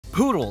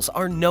Poodles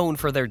are known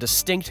for their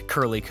distinct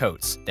curly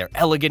coats, their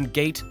elegant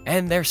gait,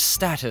 and their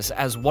status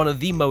as one of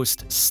the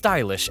most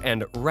stylish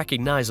and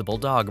recognizable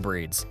dog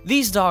breeds.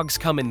 These dogs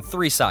come in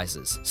 3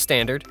 sizes: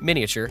 standard,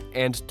 miniature,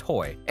 and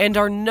toy, and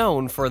are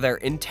known for their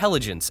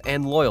intelligence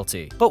and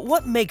loyalty. But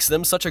what makes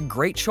them such a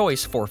great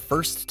choice for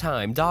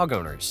first-time dog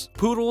owners?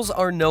 Poodles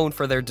are known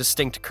for their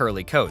distinct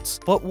curly coats,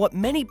 but what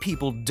many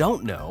people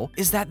don't know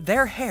is that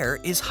their hair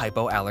is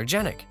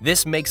hypoallergenic.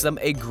 This makes them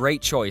a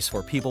great choice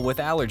for people with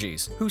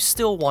allergies who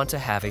still want to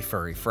have a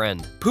furry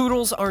friend.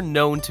 Poodles are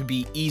known to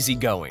be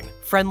easygoing,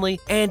 friendly,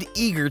 and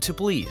eager to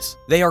please.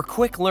 They are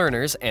quick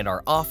learners and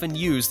are often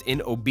used in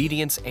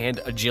obedience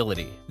and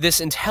agility. This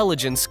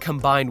intelligence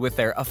combined with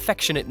their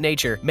affectionate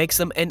nature makes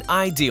them an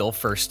ideal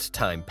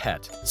first-time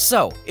pet.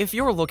 So, if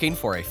you're looking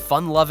for a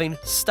fun-loving,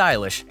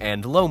 stylish,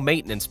 and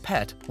low-maintenance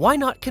pet, why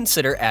not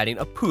consider adding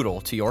a poodle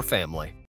to your family?